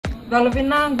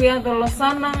Galovina guia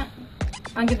dolosana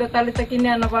angito talita kini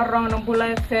ana barong ng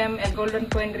Bula FM e Golden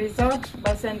Point Resort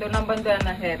basendo nambando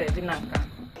ana here binaka.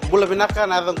 Bula binaka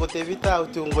na adang kotevita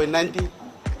utungoi 90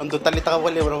 ando talita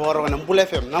wale barong ng Bula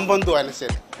FM nambando ana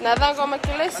set. Na adang ko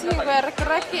makilesi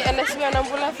berkeraki NSB ng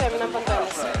Bula FM nambando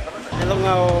ana set. Elong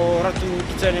ratu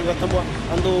kitchen ko tabo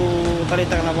ando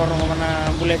talita na barong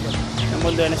ng Bula FM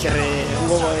nambando ana set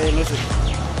ngo nusu.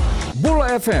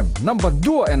 Bula FM number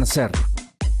 2 NSR.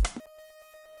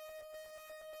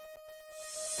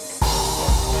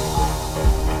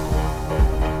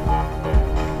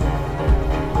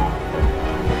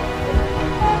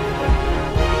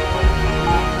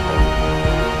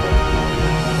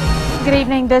 Good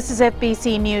evening, this is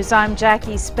FBC News. I'm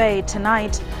Jackie Spade.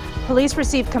 Tonight, police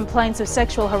received complaints of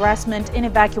sexual harassment in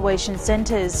evacuation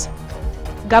centres.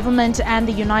 Government and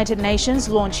the United Nations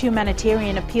launch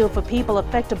humanitarian appeal for people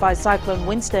affected by Cyclone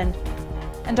Winston.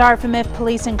 And RFMF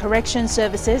Police and Correction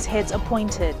Services heads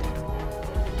appointed.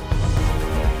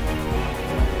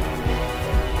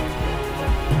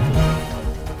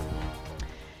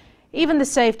 Even the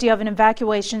safety of an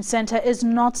evacuation centre is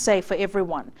not safe for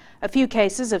everyone. A few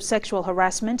cases of sexual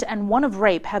harassment and one of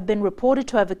rape have been reported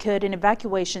to have occurred in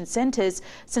evacuation centres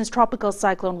since Tropical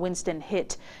Cyclone Winston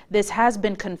hit. This has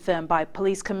been confirmed by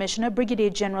Police Commissioner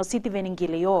Brigadier General Sithiweni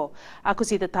Ngiliho.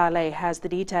 Akusita Tale has the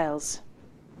details.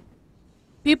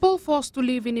 People forced to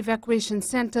live in evacuation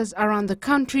centres around the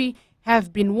country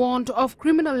have been warned of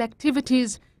criminal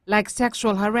activities like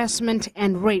sexual harassment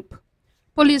and rape.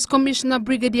 Police Commissioner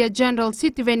Brigadier General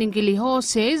Sithiweni Ngiliho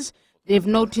says they've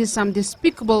noticed some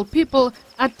despicable people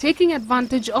are taking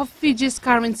advantage of Fiji's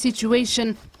current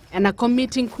situation and are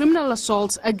committing criminal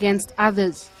assaults against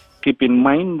others. Keep in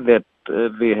mind that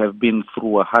they have been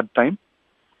through a hard time,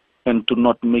 and to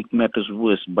not make matters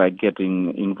worse by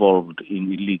getting involved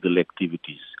in illegal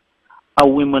activities. Our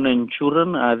women and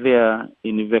children are there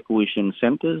in evacuation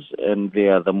centers, and they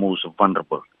are the most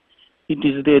vulnerable. It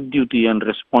is their duty and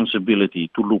responsibility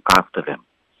to look after them,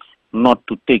 not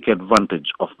to take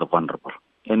advantage of the vulnerable.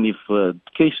 And if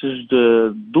cases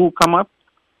do come up,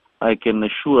 I can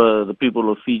assure the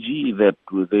people of Fiji that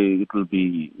it will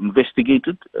be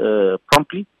investigated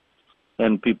promptly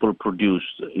and people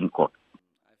produced in court.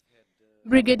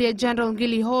 Brigadier General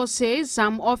Ngiliho says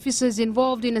some officers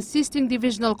involved in assisting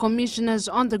divisional commissioners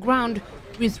on the ground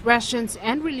with rations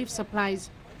and relief supplies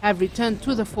have returned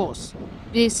to the force.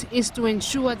 This is to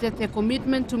ensure that their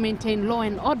commitment to maintain law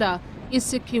and order is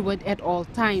secured at all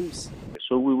times.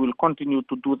 So we will continue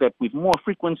to do that with more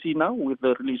frequency now with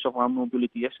the release of our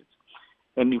mobility assets.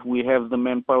 And if we have the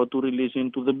manpower to release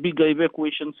into the bigger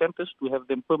evacuation centers, to have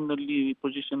them permanently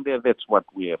positioned there, that's what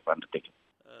we have undertaken.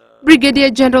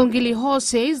 Brigadier General Ngiliho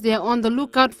says they are on the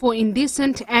lookout for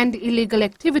indecent and illegal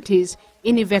activities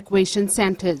in evacuation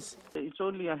centers. It's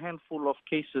only a handful of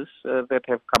cases that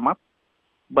have come up,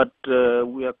 but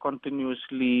we are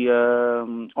continuously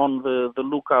on the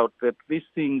lookout that these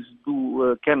things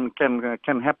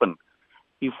can happen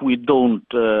if we don't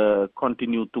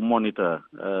continue to monitor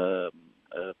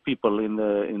people in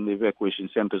the evacuation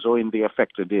centers or in the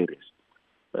affected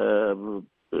areas.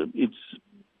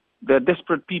 There are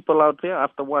desperate people out there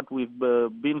after what we've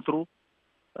been through,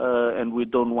 and we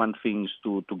don't want things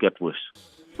to get worse.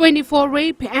 24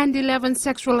 rape and 11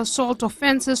 sexual assault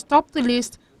offences topped the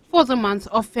list for the month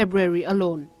of February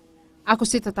alone.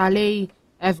 Akusita Tale,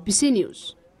 FBC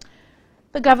News.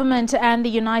 The government and the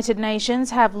United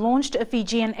Nations have launched a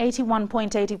Fijian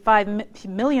 $81.85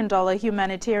 million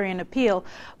humanitarian appeal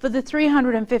for the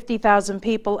 350,000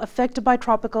 people affected by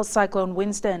Tropical Cyclone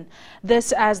Winston.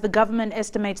 This as the government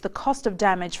estimates the cost of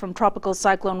damage from Tropical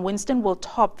Cyclone Winston will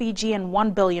top Fijian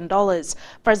 $1 billion. Farzan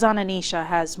Anisha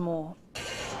has more.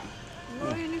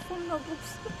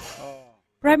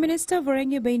 Prime Minister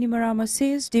Voreqe Bainimarama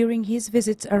says during his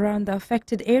visits around the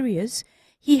affected areas,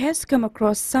 he has come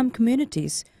across some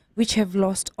communities which have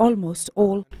lost almost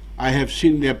all. I have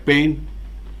seen their pain,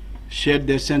 shared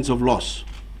their sense of loss,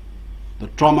 the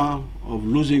trauma of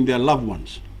losing their loved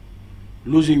ones,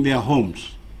 losing their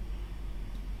homes,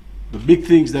 the big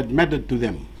things that mattered to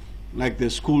them, like their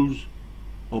schools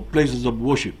or places of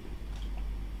worship,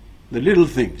 the little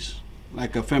things,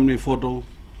 like a family photo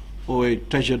or a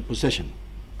treasured possession.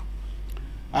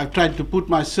 I've tried to put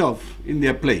myself in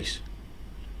their place,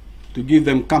 to give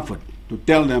them comfort, to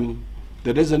tell them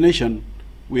that as a nation,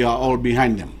 we are all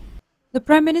behind them. The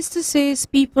Prime Minister says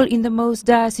people in the most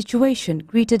dire situation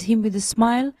greeted him with a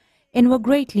smile and were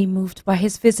greatly moved by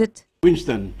his visit.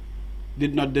 Winston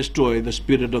did not destroy the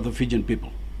spirit of the Fijian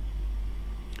people.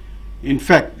 In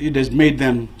fact, it has made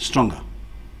them stronger.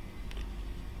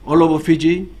 All over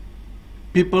Fiji,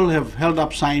 people have held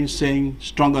up signs saying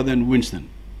stronger than Winston.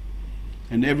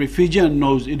 And every Fijian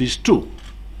knows it is true.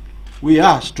 We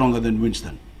are stronger than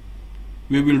Winston.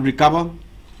 We will recover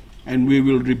and we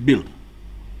will rebuild.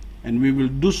 And we will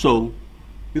do so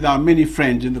with our many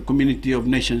friends in the community of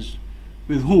nations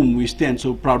with whom we stand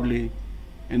so proudly,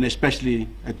 and especially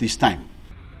at this time.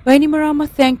 Bainimarama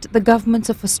thanked the governments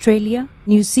of Australia,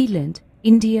 New Zealand,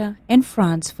 India and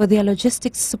France for their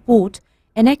logistics support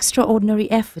and extraordinary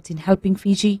effort in helping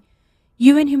Fiji.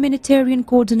 UN Humanitarian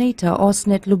Coordinator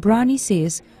Osnet Lubrani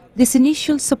says this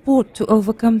initial support to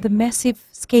overcome the massive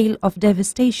scale of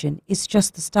devastation is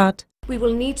just the start. We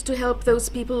will need to help those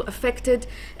people affected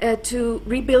to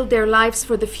rebuild their lives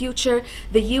for the future.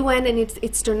 The UN and its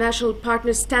international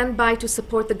partners stand by to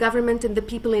support the government and the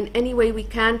people in any way we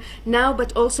can now,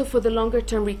 but also for the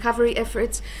longer-term recovery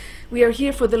efforts. We are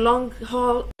here for the long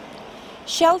haul.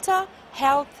 Shelter,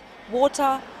 health,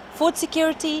 water, food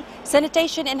security,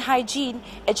 sanitation and hygiene,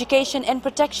 education and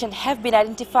protection have been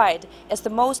identified as the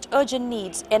most urgent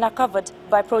needs and are covered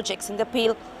by projects in the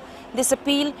appeal. This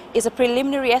appeal is a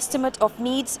preliminary estimate of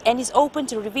needs and is open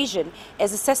to revision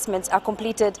as assessments are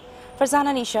completed.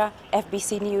 Farzana Nisha,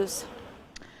 FBC News.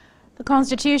 The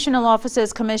Constitutional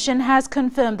Officers Commission has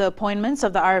confirmed the appointments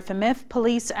of the RFMF,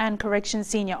 Police and Corrections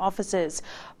senior officers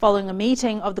following a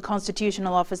meeting of the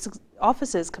Constitutional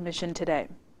Officers Commission today.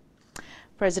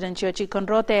 President Chochi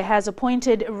Konrote has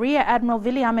appointed Rear Admiral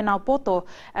Viliame Naupoto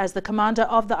as the commander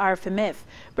of the RFMF.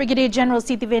 Brigadier General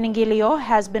Siti Veningilio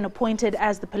has been appointed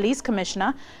as the police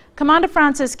commissioner. Commander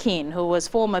Francis Keane, who was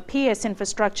former PS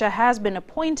Infrastructure, has been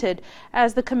appointed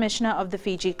as the commissioner of the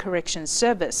Fiji Corrections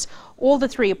Service. All the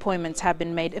three appointments have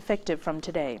been made effective from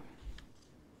today.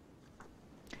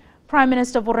 Prime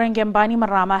Minister Voreqe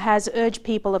Bainimarama has urged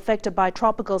people affected by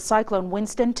Tropical Cyclone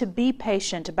Winston to be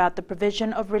patient about the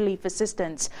provision of relief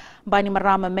assistance.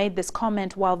 Bainimarama made this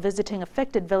comment while visiting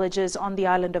affected villages on the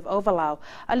island of Ovalau.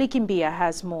 Ali Kimbia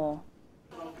has more.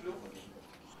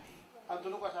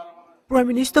 Prime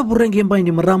Minister Voreqe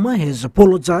Bainimarama has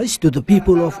apologized to the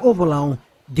people of Ovalau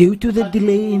due to the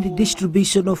delay in the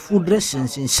distribution of food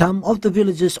rations in some of the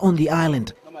villages on the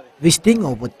island. Visiting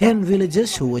over 10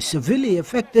 villages who were severely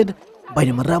affected,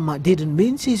 Bainimarama didn't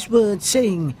mince his words,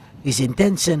 saying his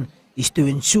intention is to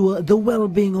ensure the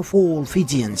well-being of all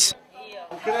Fijians.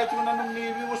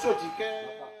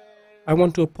 I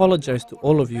want to apologize to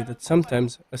all of you that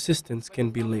sometimes assistance can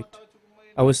be late.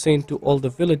 I was saying to all the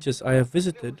villages I have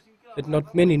visited that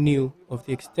not many knew of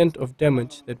the extent of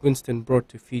damage that Winston brought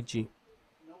to Fiji.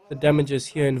 The damages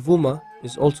here in Vuma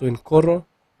is also in Koro,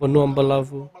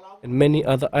 Vanuambalavu, and many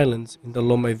other islands in the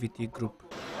Lomaiviti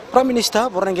group. Prime Minister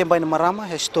Voreqe Bainimarama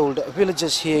has told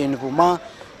villagers here in Vuma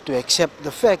to accept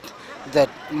the fact that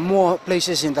more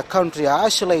places in the country are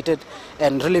isolated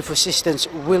and relief assistance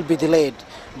will be delayed.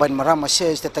 Bainimarama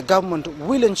says that the government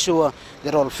will ensure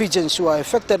that all Fijians who are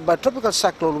affected by Tropical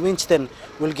Cyclone Winston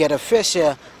will get a fair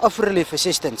share of relief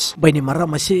assistance.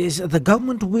 Bainimarama says the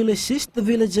government will assist the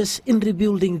villagers in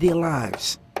rebuilding their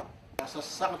lives.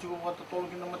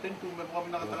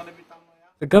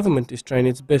 The government is trying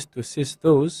its best to assist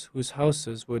those whose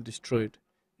houses were destroyed,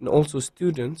 and also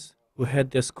students who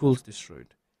had their schools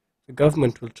destroyed. The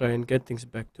government will try and get things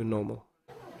back to normal.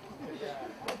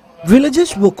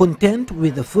 Villagers were content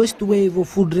with the first wave of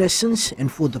food rations,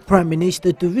 and for the Prime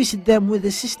Minister to visit them with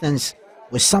assistance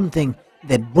was something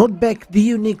that brought back the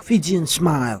unique Fijian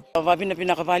smile. I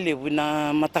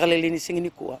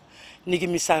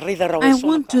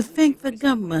want to thank the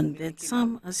government that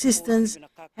some assistance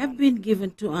have been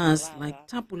given to us, like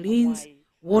tarpaulins,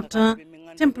 water,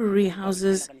 temporary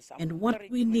houses, and what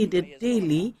we needed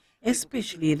daily,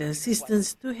 especially the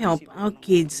assistance to help our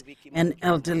kids and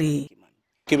elderly.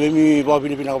 We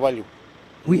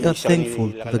are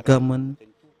thankful to the government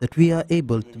that we are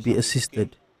able to be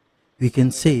assisted. We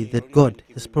can say that God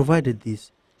has provided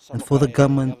this, and for the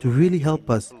government to really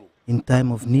help us in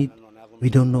time of need, we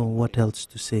don't know what else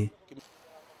to say.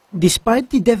 Despite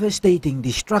the devastating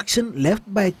destruction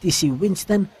left by TC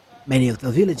Winston, many of the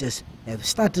villagers have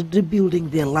started rebuilding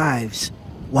their lives.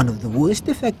 One of the worst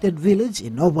affected villages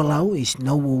in Ovalau is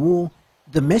Nauwo.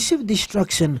 The massive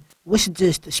destruction was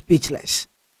just speechless.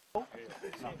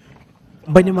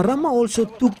 Bainimarama also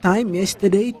took time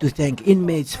yesterday to thank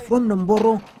inmates from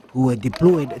Namboro who were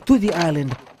deployed to the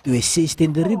island to assist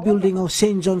in the rebuilding of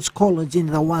St. John's College in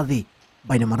Rawadi.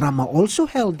 Bainimarama also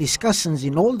held discussions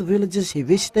in all the villages he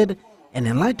visited and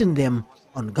enlightened them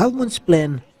on government's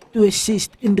plan to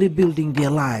assist in rebuilding their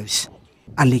lives.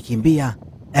 Ali Kimbia,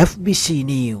 FBC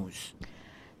News.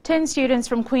 10 students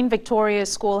from Queen Victoria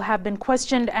School have been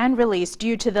questioned and released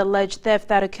due to the alleged theft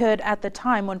that occurred at the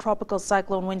time when Tropical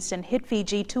Cyclone Winston hit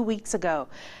Fiji 2 weeks ago.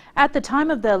 At the time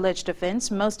of the alleged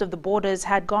offence, most of the boarders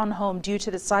had gone home due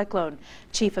to the cyclone.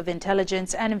 Chief of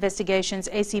Intelligence and Investigations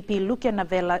ACP Luke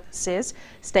Navela says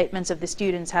statements of the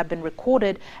students have been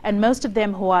recorded and most of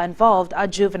them who are involved are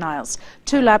juveniles.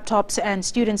 2 laptops and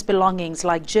students' belongings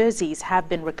like jerseys have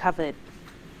been recovered.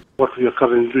 What we are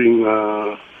currently doing,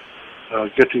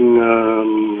 getting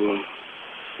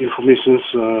information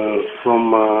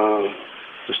from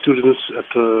the students at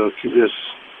QBS,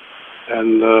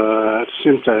 and at the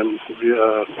same time we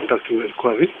are conducting an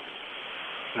inquiry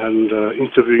and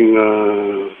interviewing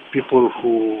people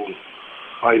who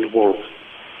are involved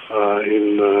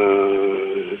in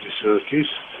this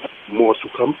case. More to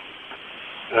come,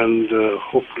 and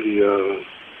hopefully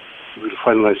we'll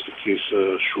finalize the case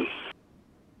soon.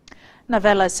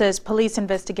 Navella says police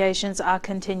investigations are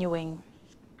continuing.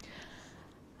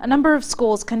 A number of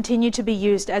schools continue to be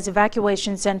used as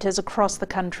evacuation centres across the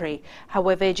country.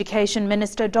 However, Education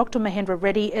Minister Dr. Mahendra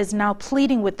Reddy is now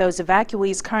pleading with those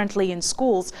evacuees currently in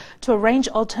schools to arrange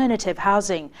alternative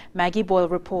housing. Maggie Boyle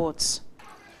reports.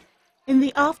 In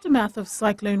the aftermath of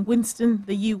Cyclone Winston,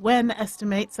 the UN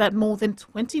estimates that more than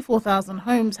 24,000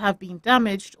 homes have been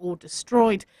damaged or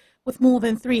destroyed. With more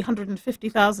than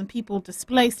 350,000 people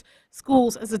displaced,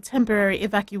 schools as a temporary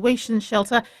evacuation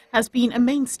shelter has been a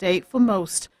mainstay for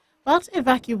most. But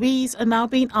evacuees are now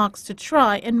being asked to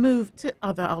try and move to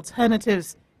other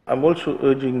alternatives. I'm also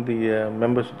urging the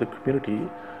members of the community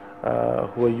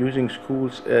who are using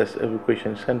schools as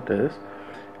evacuation centers,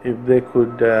 if they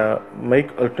could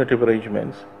make alternative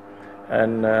arrangements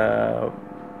and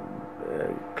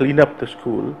clean up the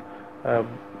school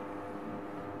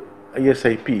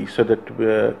ASAP so that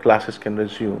classes can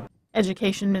resume.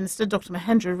 Education Minister Dr.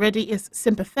 Mahendra Reddy is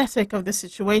sympathetic of the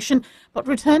situation, but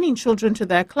returning children to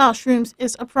their classrooms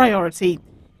is a priority.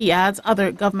 He adds other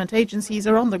government agencies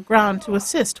are on the ground to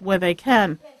assist where they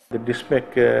can. The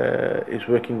DISMEC is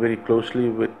working very closely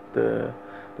with the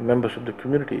members of the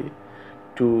community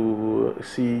to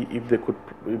see if they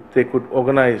could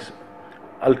organize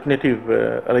alternative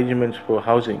arrangements for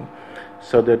housing,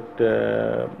 so that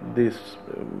these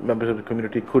members of the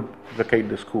community could vacate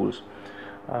the schools.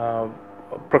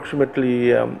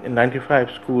 Approximately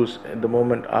 95 schools at the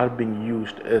moment are being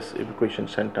used as evacuation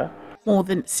center. More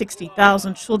than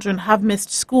 60,000 children have missed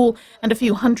school, and a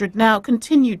few hundred now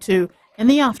continue to in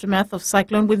the aftermath of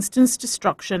Cyclone Winston's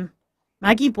destruction.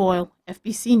 Maggie Boyle,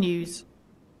 FBC News.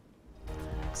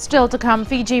 Still to come,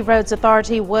 Fiji Roads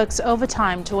Authority works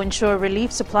overtime to ensure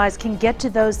relief supplies can get to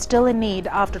those still in need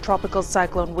after Tropical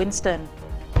Cyclone Winston.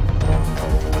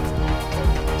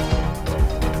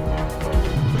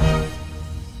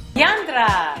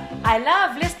 Yandra! I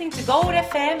love listening to Gold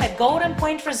FM at Golden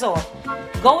Point Resort.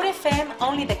 Gold FM,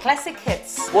 only the classic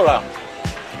hits. Hola,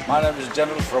 my name is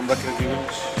General from Fbctv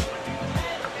Village.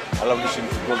 I love listening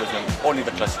to Gold FM, only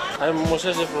the classic. I'm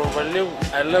Moses from Valeu.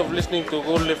 I love listening to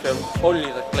Gold FM,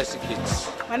 only the classic hits.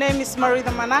 My name is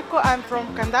Marida Manako. I'm from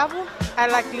Kandavu. I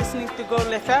like listening to Gold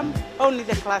FM, only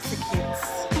the classic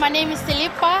hits. My name is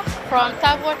Tilipa from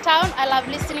Tavor Town. I love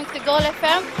listening to Gold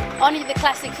FM, only the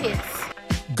classic hits.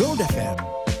 Gold FM,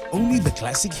 only the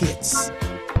classic hits.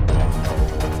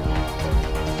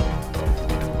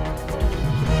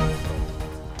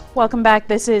 Welcome back.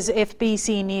 This is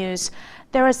FBC News.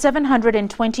 There are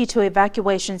 722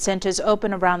 evacuation centres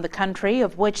open around the country,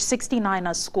 of which 69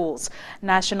 are schools.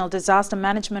 National Disaster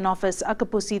Management Office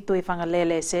Akapusi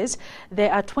Tuifangalele says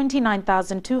there are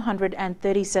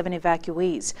 29,237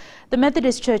 evacuees. The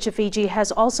Methodist Church of Fiji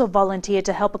has also volunteered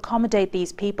to help accommodate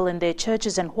these people in their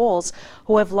churches and halls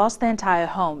who have lost their entire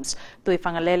homes.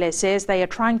 Tuifangalele says they are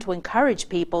trying to encourage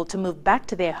people to move back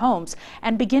to their homes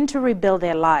and begin to rebuild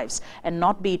their lives and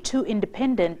not be too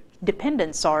dependent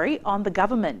on the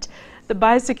government. The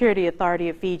Biosecurity Authority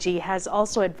of Fiji has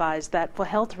also advised that for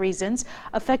health reasons,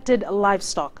 affected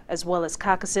livestock as well as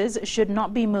carcasses should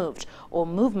not be moved, or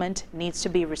movement needs to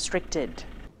be restricted.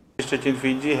 The Church in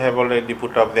Fiji have already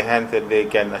put up their hand that they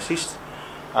can assist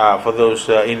for those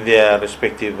in their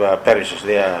respective parishes,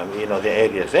 their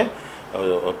areas.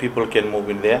 Or people can move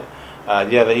in there.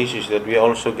 The other issue is that we are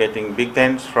also getting big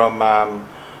tents from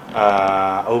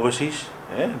overseas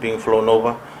being flown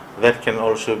over. That can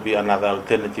also be another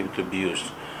alternative to be used.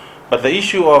 But the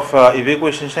issue of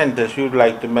evacuation centers, we would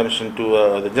like to mention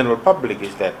to the general public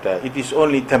is that it is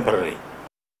only temporary.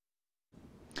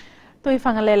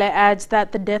 Tuifangalele adds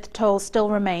that the death toll still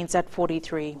remains at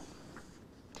 43.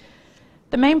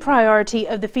 The main priority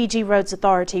of the Fiji Roads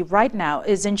Authority right now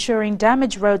is ensuring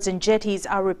damaged roads and jetties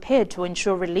are repaired to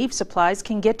ensure relief supplies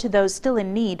can get to those still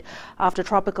in need after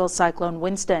Tropical Cyclone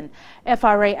Winston.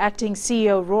 FRA Acting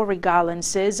CEO Rory Garland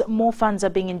says more funds are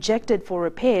being injected for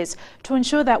repairs to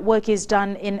ensure that work is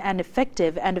done in an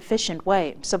effective and efficient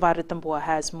way. Savara Tambua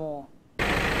has more.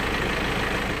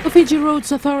 The Fiji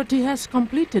Roads Authority has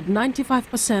completed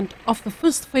 95% of the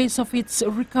first phase of its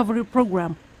recovery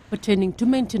program pertaining to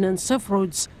maintenance of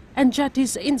roads and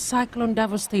jetties in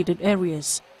cyclone-devastated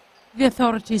areas. The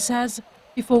authority says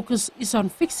the focus is on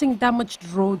fixing damaged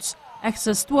roads,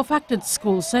 access to affected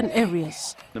schools and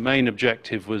areas. The main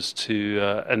objective was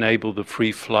to enable the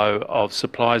free flow of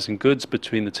supplies and goods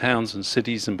between the towns and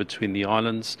cities and between the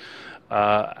islands,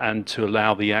 and to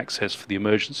allow the access for the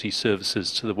emergency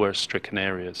services to the worst-stricken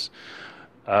areas.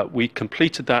 We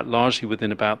completed that largely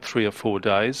within about 3 or 4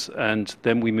 days, and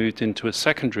then we moved into a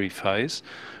secondary phase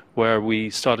where we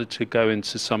started to go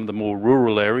into some of the more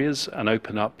rural areas and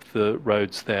open up the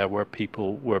roads there where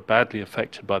people were badly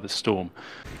affected by the storm.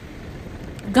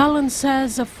 Garland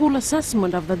says a full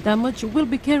assessment of the damage will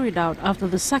be carried out after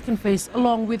the second phase,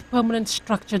 along with permanent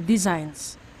structure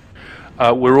designs.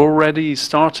 We're already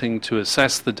starting to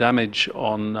assess the damage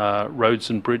on roads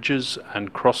and bridges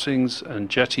and crossings and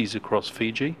jetties across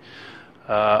Fiji.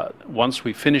 Once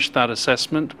we finish that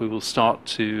assessment, we will start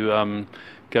to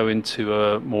go into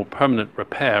a more permanent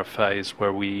repair phase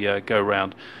where we go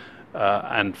around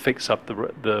and fix up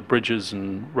the bridges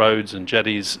and roads and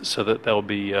jetties so that they'll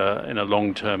be in a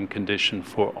long-term condition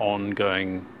for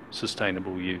ongoing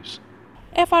sustainable use.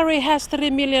 FRA has $3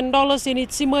 million in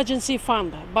its emergency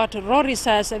fund, but Rory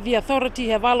says the authority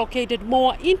have allocated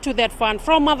more into that fund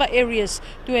from other areas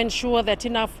to ensure that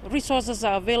enough resources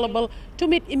are available to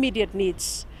meet immediate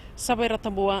needs. Sabera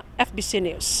Tambua, FBC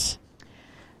News.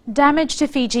 Damage to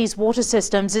Fiji's water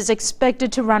systems is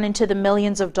expected to run into the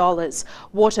millions of dollars.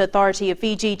 Water Authority of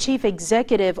Fiji Chief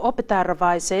Executive Opita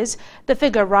Ravai says the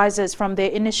figure rises from their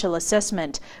initial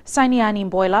assessment. Sainiani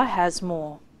Mboila has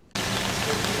more.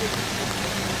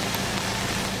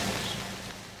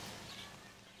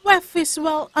 WEF is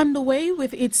well underway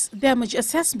with its damage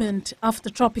assessment after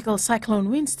Tropical Cyclone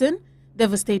Winston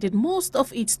devastated most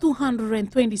of its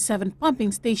 227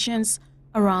 pumping stations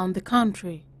around the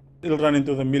country. It'll run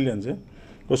into the millions,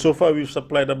 because so far we've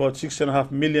supplied about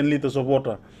 6.5 million liters of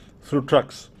water through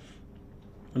trucks.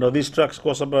 These trucks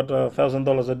cost about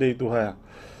 $1,000 a day to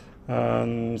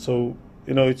hire. So,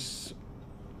 it's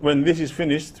when this is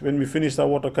finished, when we finish our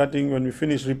water cutting, when we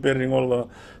finish repairing all the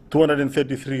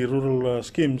 233 rural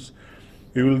schemes,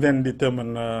 we will then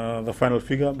determine the final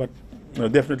figure, but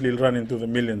definitely it'll run into the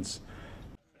millions.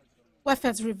 WEF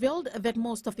has revealed that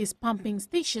most of these pumping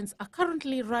stations are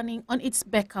currently running on its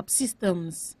backup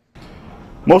systems.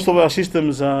 Most of our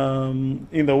systems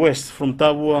in the west, from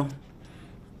Tabua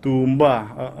to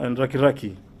Mba and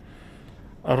Rakiraki,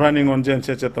 are running on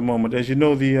gensets at the moment. As you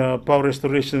know, the power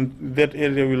restoration, that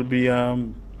area will be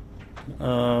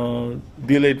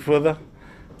delayed further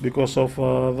because of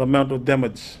the amount of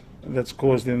damage that's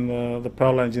caused in the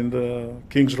power lines in the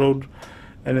Kings Road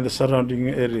and in the surrounding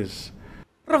areas.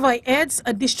 Ravai adds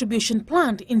a distribution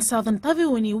plant in southern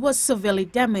Taveuni was severely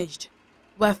damaged.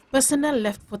 WEF personnel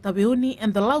left for Taveuni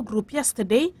and the Lau Group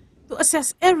yesterday to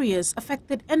assess areas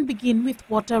affected and begin with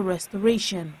water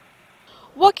restoration.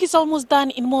 Work is almost done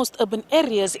in most urban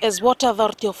areas as Water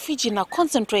Authority of Fiji now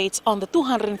concentrates on the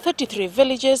 233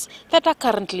 villages that are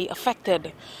currently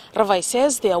affected. Ravai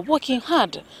says they are working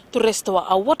hard to restore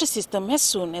our water system as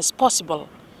soon as possible.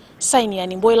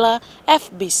 Sainiani Mboila,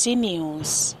 FBC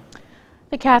News.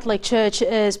 The Catholic Church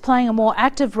is playing a more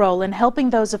active role in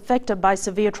helping those affected by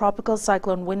severe tropical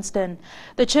cyclone Winston.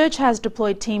 The Church has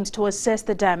deployed teams to assess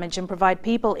the damage and provide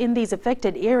people in these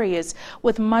affected areas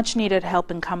with much-needed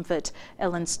help and comfort.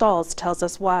 Ellen Stalls tells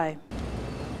us why.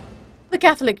 The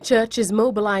Catholic Church is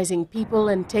mobilizing people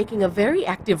and taking a very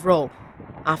active role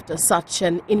after such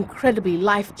an incredibly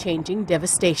life-changing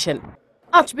devastation.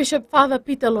 Archbishop Father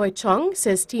Peter Loy Chong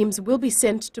says teams will be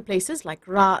sent to places like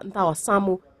Ra and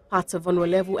Tawasamu, parts of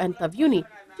Vanuatu and Taveuni,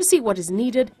 to see what is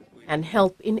needed and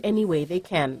help in any way they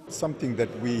can. Something that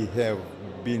we have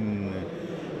been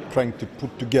trying to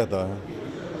put together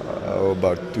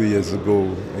about 2 years ago,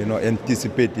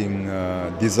 anticipating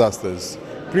disasters.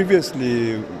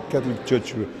 Previously, Catholic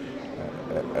Church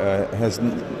has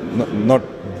not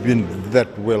been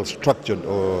that well structured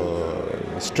or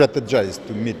strategized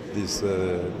to meet this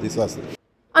disaster.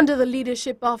 Under the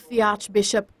leadership of the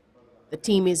Archbishop, the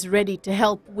team is ready to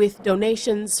help with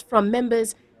donations from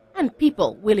members and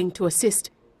people willing to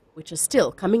assist, which are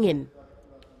still coming in.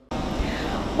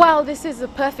 Well, this is a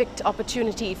perfect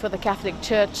opportunity for the Catholic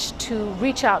Church to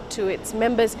reach out to its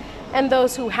members and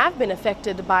those who have been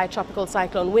affected by Tropical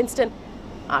Cyclone Winston.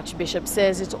 Archbishop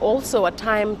says it's also a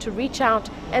time to reach out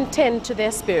and tend to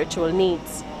their spiritual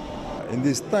needs. In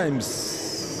these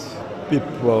times,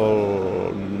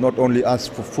 people not only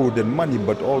ask for food and money,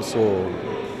 but also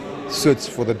search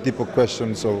for the deeper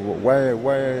questions of why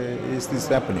is this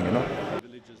happening, you know?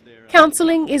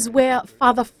 Counseling is where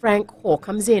Father Frank Hoare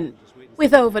comes in.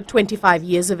 With over 25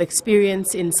 years of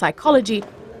experience in psychology,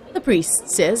 the priest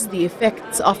says the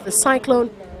effects of the cyclone,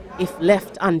 if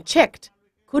left unchecked,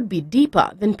 could be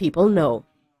deeper than people know.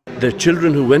 The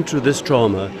children who went through this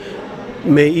trauma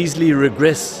may easily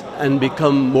regress and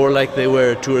become more like they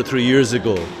were 2 or 3 years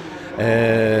ago.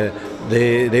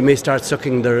 They may start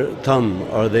sucking their thumb,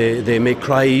 or they may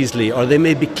cry easily, or they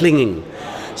may be clinging.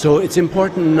 So it's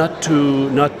important not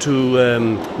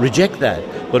to reject that,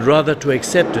 but rather to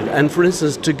accept it. And for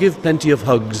instance, to give plenty of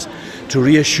hugs, to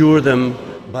reassure them.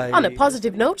 On a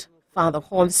positive note, Father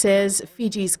Horn says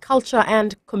Fiji's culture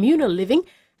and communal living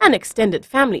and extended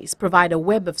families provide a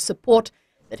web of support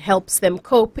that helps them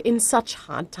cope in such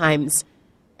hard times.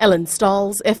 Ellen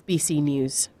Stalls, FBC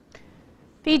News.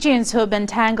 Fijians who have been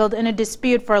tangled in a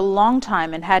dispute for a long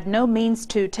time and had no means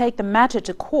to take the matter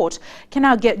to court can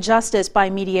now get justice by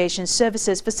mediation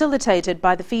services facilitated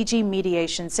by the Fiji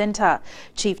Mediation Centre.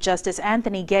 Chief Justice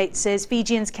Anthony Gates says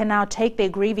Fijians can now take their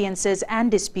grievances and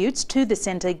disputes to the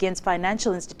centre against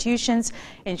financial institutions,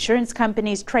 insurance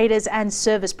companies, traders and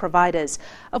service providers.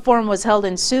 A forum was held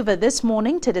in Suva this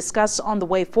morning to discuss on the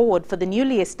way forward for the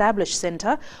newly established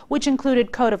centre, which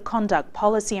included code of conduct,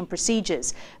 policy and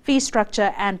procedures, fee structure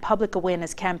and public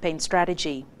awareness campaign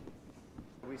strategy.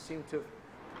 We seem to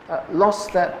have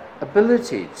lost that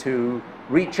ability to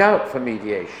reach out for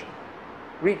mediation,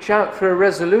 reach out for a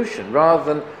resolution,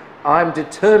 rather than I'm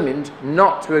determined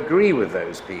not to agree with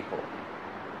those people.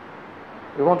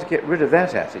 We want to get rid of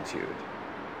that attitude.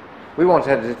 We want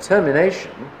to have a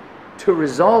determination to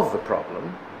resolve the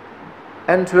problem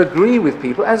and to agree with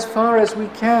people as far as we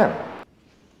can.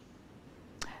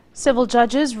 Civil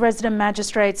judges, resident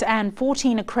magistrates and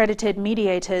 14 accredited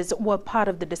mediators were part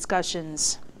of the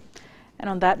discussions. And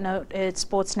on that note, it's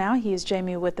Sports Now. Here's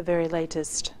Jamie with the very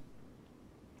latest.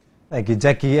 Thank you,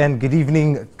 Jackie, and good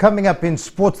evening. Coming up in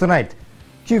sports tonight,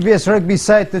 QVS rugby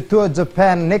side to tour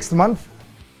Japan next month.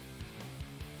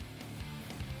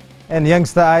 And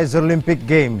Youngster Eyes Olympic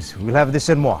Games. We'll have this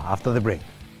and more after the break.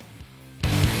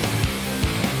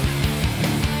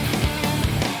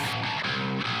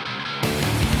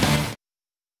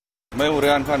 मैं हूँ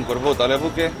रेहान खान गुरबो तालेबू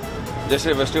के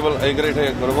जैसे festival एग्रेट है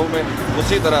गुरबो में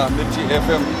उसी तरह मिर्ची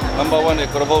FM number 1 है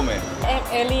गुरबो में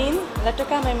एलिन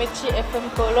लटका में मिर्ची एफएम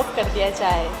को लॉक कर दिया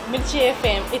जाए मिर्ची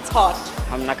एफएम इट्स हॉट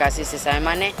हम नकाशी से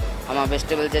साइमान है हमारा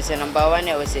फेस्टिवल जैसे नंबर 1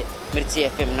 है वैसे मिर्ची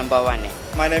एफएम नंबर 1 है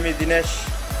माय नेम इज दिनेश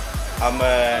हम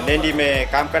नैंडी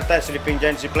में काम करता है स्लीपिंग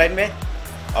जायंट जिपलाइन में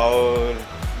और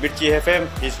मिर्ची FM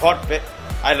is hot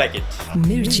I like it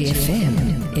मिर्ची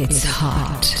FM it's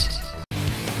hot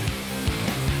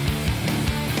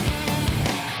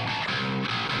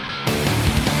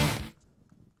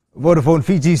Vodafone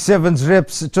Fiji Sevens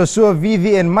reps Joshua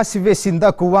Vivi and Masive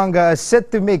Sindakuwanga are set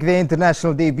to make their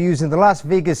international debuts in the Las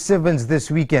Vegas Sevens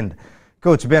this weekend.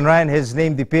 Coach Ben Ryan has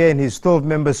named the pair in his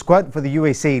 12-member squad for the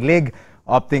USA leg,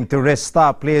 opting to rest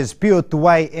star players Pio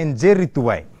Tuwai and Jerry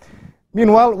Tuwai.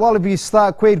 Meanwhile, Wallaby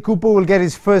star Quade Cooper will get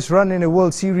his first run in a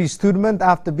World Series tournament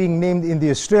after being named in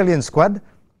the Australian squad.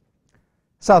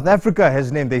 South Africa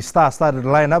has named a star-studded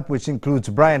lineup which includes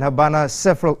Brian Habana,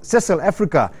 Cecil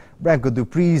Africa, Branko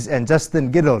Dupreez and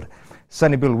Justin Giddeld.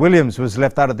 Sonny Bill Williams was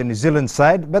left out of the New Zealand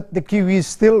side, but the Kiwis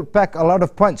still pack a lot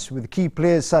of punch with key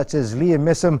players such as Liam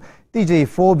Messam, DJ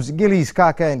Forbes, Gillies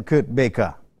Kaka and Kurt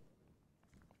Baker.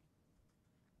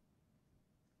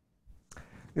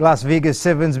 The Las Vegas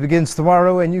Sevens begins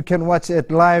tomorrow and you can watch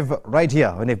it live right here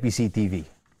on Fbctv.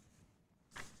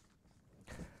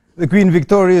 The Queen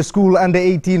Victoria School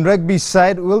Under-18 rugby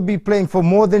side will be playing for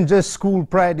more than just school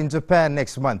pride in Japan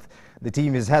next month. The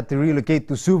team has had to relocate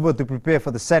to Suva to prepare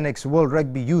for the Sanex World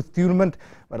Rugby Youth Tournament,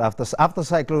 but after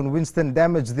Cyclone Winston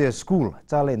damaged their school,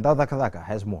 Chale Ndadakadaka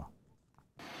has more.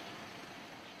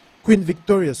 Queen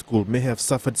Victoria School may have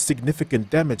suffered significant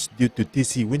damage due to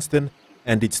TC Winston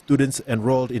and its students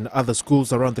enrolled in other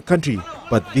schools around the country,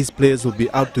 but these players will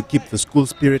be out to keep the school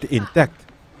spirit intact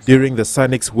during the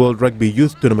Sanex World Rugby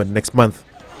Youth Tournament next month.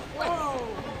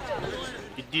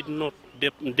 It did not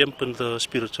dampen the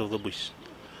spirits of the boys,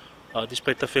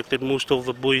 despite the fact that most of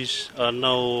the boys are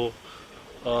now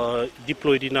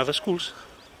deployed in other schools.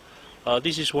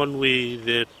 This is one way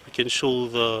that we can show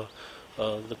the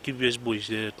the QBS boys,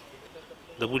 that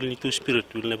the winning spirit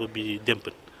will never be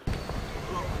dampened.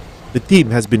 The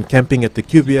team has been camping at the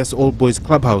QBS All Boys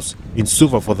Clubhouse in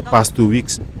Suva for the past 2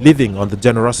 weeks, living on the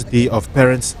generosity of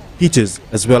parents, teachers,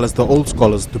 as well as the old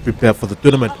scholars to prepare for the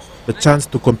tournament. The chance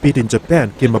to compete in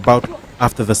Japan came about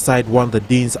after the side won the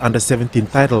Dean's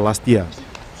Under-17 title last year.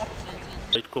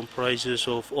 It comprises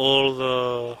of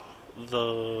all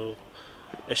the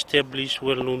established,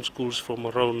 well-known schools from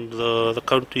around the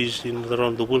countries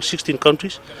around the world, 16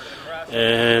 countries,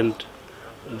 and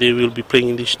they will be playing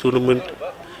in this tournament.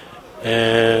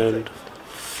 And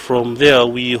from there,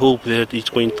 we hope that it's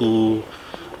going to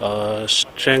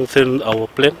strengthen our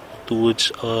plan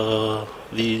towards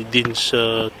the Dean's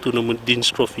tournament,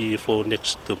 Dean's Trophy for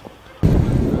next term.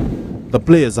 The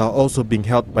players are also being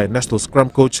helped by national scrum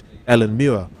coach Alan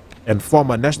Muir and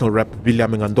former national rep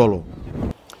William Ngandolo.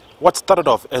 What started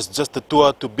off as just a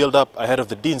tour to build up ahead of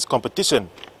the Dean's competition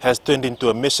has turned into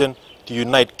a mission to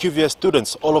unite QVS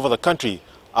students all over the country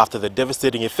after the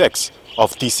devastating effects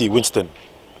of TC Winston.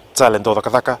 Talento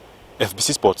Takataka,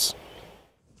 FBC Sports.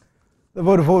 The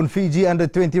Vodafone Fiji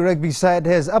Under-20 rugby side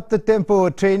has upped the tempo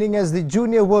of training as the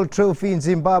Junior World Trophy in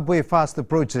Zimbabwe fast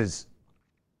approaches.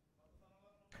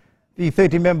 The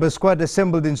 30-member squad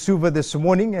assembled in Suva this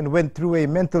morning and went through a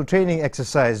mental training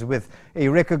exercise with a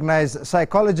recognized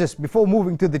psychologist before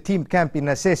moving to the team camp in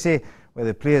Nasese, where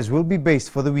the players will be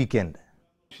based for the weekend.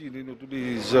 Today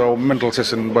is our mental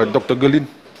session by Dr. Galin.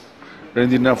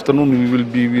 And in the afternoon we will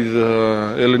be with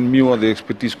Ellen Miwa, the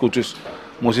expertise coaches,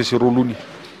 Moses Roluni.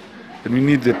 And we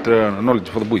need that knowledge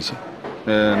for the boys.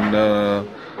 And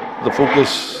the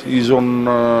focus is on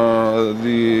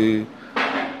the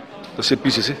set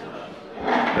pieces.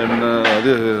 And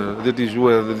that is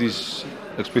where these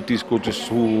expertise coaches,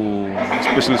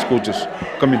 specialist coaches,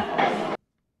 come in.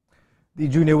 The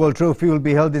Junior World Trophy will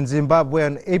be held in Zimbabwe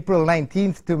on April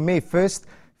 19th to May 1st.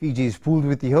 Fiji is pooled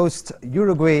with the hosts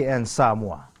Uruguay and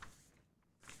Samoa.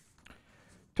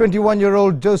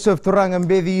 21-year-old Joseph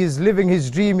Turangambedi is living his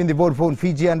dream in the Vodafone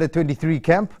Fiji Under-23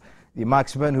 camp. The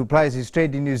marksman who plies his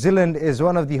trade in New Zealand is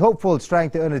one of the hopefuls trying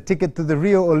to earn a ticket to the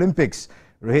Rio Olympics.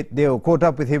 Rohit Deo caught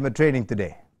up with him at training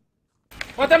today.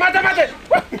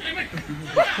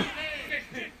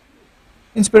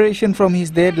 Inspiration from his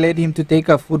dad led him to take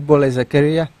up football as a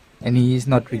career, and he is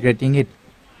not regretting it.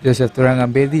 Joseph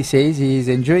Turangambedi says he is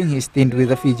enjoying his stint with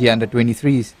the Fiji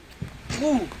Under-23s.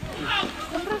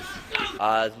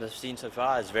 The scene so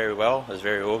far is very well, it's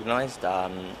very organised.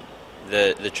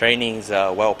 The trainings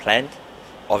are well planned,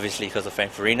 obviously because of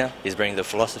Frank Farina. He's bringing the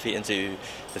philosophy into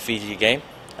the Fiji game.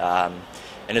 And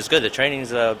it's good, the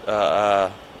trainings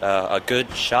are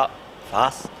good, sharp,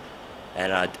 fast,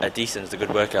 and are decent. It's a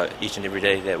good workout each and every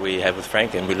day that we have with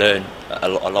Frank, and we learn a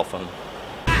lot from him.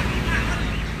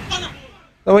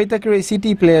 The Waitakere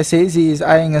City player says he is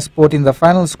eyeing a spot in the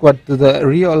final squad to the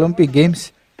Rio Olympic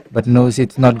Games, but knows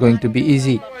it's not going to be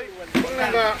easy.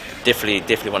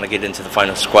 Definitely want to get into the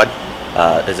final squad.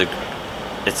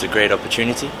 It's a great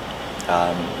opportunity,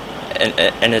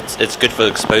 and it's good for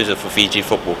exposure for Fiji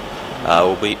football.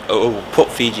 It will put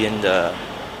Fiji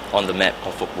on the map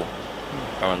of football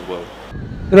around the world.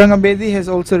 Turangambedi has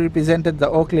also represented the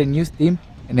Auckland youth team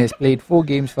and has played 4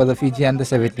 games for the Fiji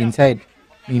Under-17 side.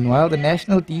 Meanwhile, the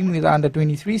national team with the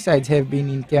Under-23 sides have been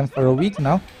in camp for a week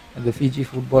now at the Fiji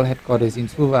football headquarters in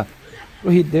Suva.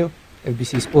 Rohit Deo,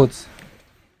 FBC Sports.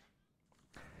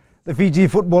 The Fiji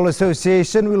Football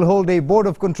Association will hold a Board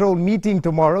of Control meeting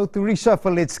tomorrow to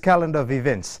reshuffle its calendar of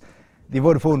events. The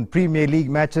Vodafone Premier League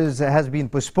matches has been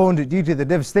postponed due to the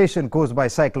devastation caused by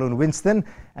Cyclone Winston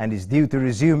and is due to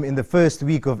resume in the first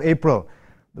week of April.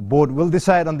 The board will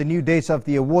decide on the new dates of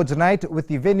the awards night, with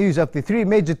the venues of the 3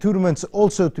 major tournaments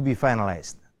also to be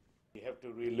finalized. We have to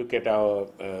relook at our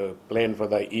plan for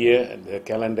the year and the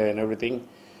calendar and everything,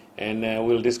 and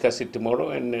we'll discuss it tomorrow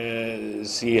and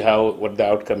see what the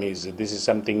outcome is. This is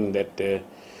something that the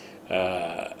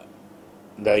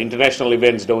international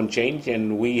events don't change,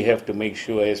 and we have to make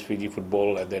sure as Fiji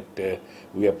football that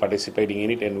we are participating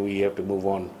in it, and we have to move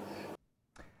on.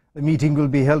 The meeting will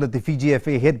be held at the Fiji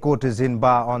FA headquarters in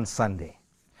Ba on Sunday.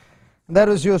 And that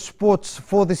is your sports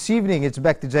for this evening. It's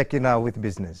back to Jackie now with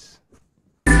business.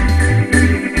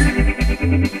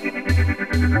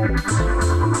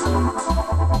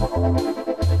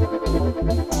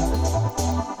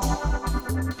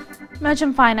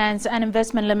 Merchant Finance and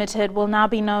Investment Limited will now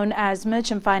be known as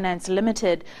Merchant Finance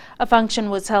Limited. A function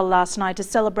was held last night to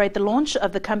celebrate the launch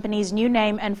of the company's new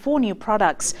name and 4 new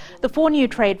products. The 4 new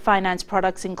trade finance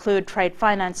products include Trade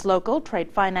Finance Local,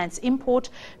 Trade Finance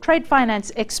Import, Trade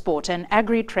Finance Export and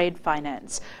Agri-Trade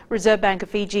Finance. Reserve Bank of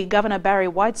Fiji Governor Barry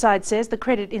Whiteside says the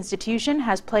credit institution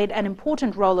has played an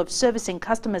important role of servicing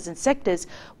customers in sectors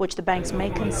which the banks may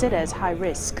consider as high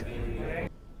risk.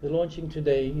 The launching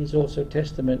today is also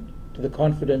testament to the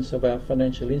confidence of our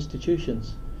financial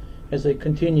institutions as they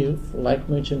continue, like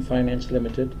Merchant Finance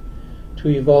Limited, to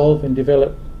evolve and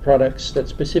develop products that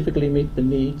specifically meet the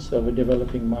needs of a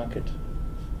developing market.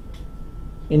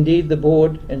 Indeed, the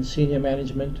board and senior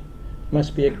management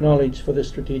must be acknowledged for the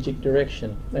strategic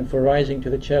direction and for rising to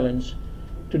the challenge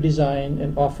to design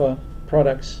and offer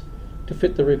products to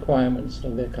fit the requirements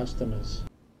of their customers.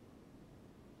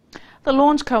 The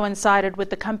launch coincided with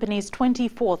the company's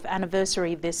 24th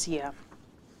anniversary this year.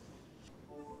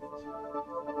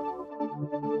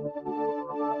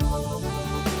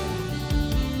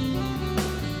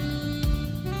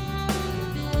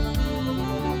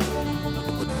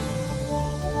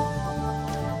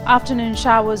 Afternoon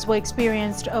showers were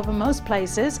experienced over most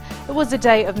places. It was a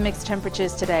day of mixed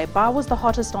temperatures today. Bar was the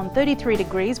hottest on 33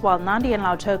 degrees, while Nandi and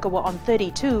Lautoka were on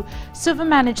 32. Suva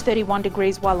managed 31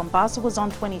 degrees, while Mombasa was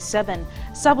on 27.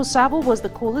 Sabu Sabu was the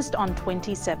coolest on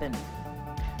 27.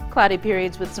 Cloudy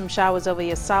periods with some showers over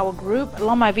Yasawa Group,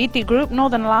 Lomaiviti Group,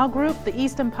 Northern Lao Group, the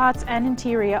eastern parts and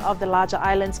interior of the larger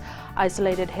islands.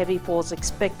 Isolated heavy falls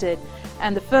expected.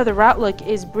 And the further outlook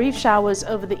is brief showers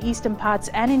over the eastern parts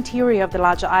and interior of the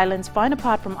larger islands, fine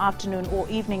apart from afternoon or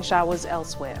evening showers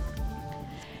elsewhere.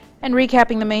 And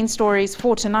recapping the main stories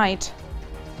for tonight.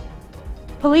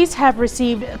 Police have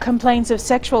received complaints of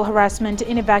sexual harassment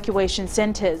in evacuation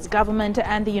centres. Government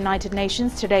and the United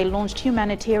Nations today launched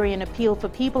humanitarian appeal for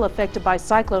people affected by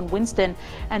Cyclone Winston,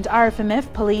 and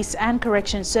RFMF, police and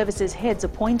correction services heads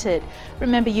appointed.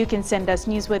 Remember, you can send us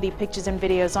newsworthy pictures and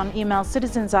videos on email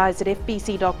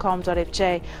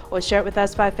citizenseyes@fbc.com.fj or share it with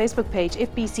us via Facebook page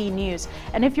FBC News.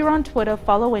 And if you're on Twitter,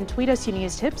 follow and tweet us your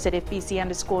news tips at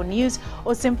FBC_news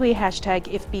or simply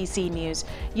hashtag FBC News.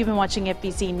 You've been watching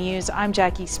FBC News. I'm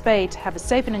Jackie Spade. Have a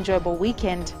safe and enjoyable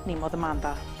weekend. Nimo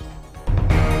Damanda.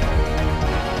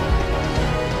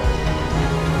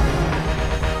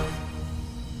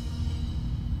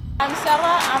 I'm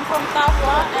Sarah, I'm from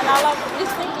Tafwa, and I love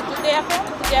listening to Today FM.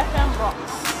 Today FM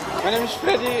rocks. My name is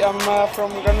Freddy, I'm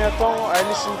from Gamiatong. I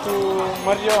listen to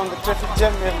Mario on the traffic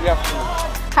jam every afternoon.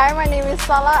 Hi, my name is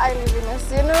Salah, I live in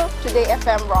Asinu. Today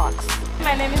FM rocks.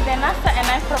 My name is Denasa and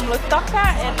I'm from Lutoka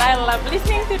and I love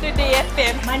listening to Today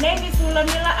FM. My name is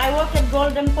Wulamila, I work at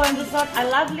Golden Point Resort. I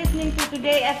love listening to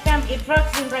Today FM, it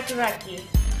rocks in Rakiraki.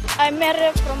 I'm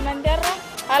Mary from Mandera.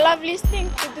 I love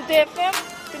listening to Today FM.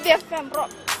 Today FM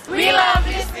rocks. We love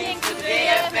listening to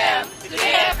Today FM.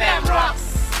 Today FM rocks.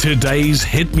 Today's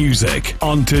hit music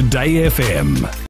on Today FM.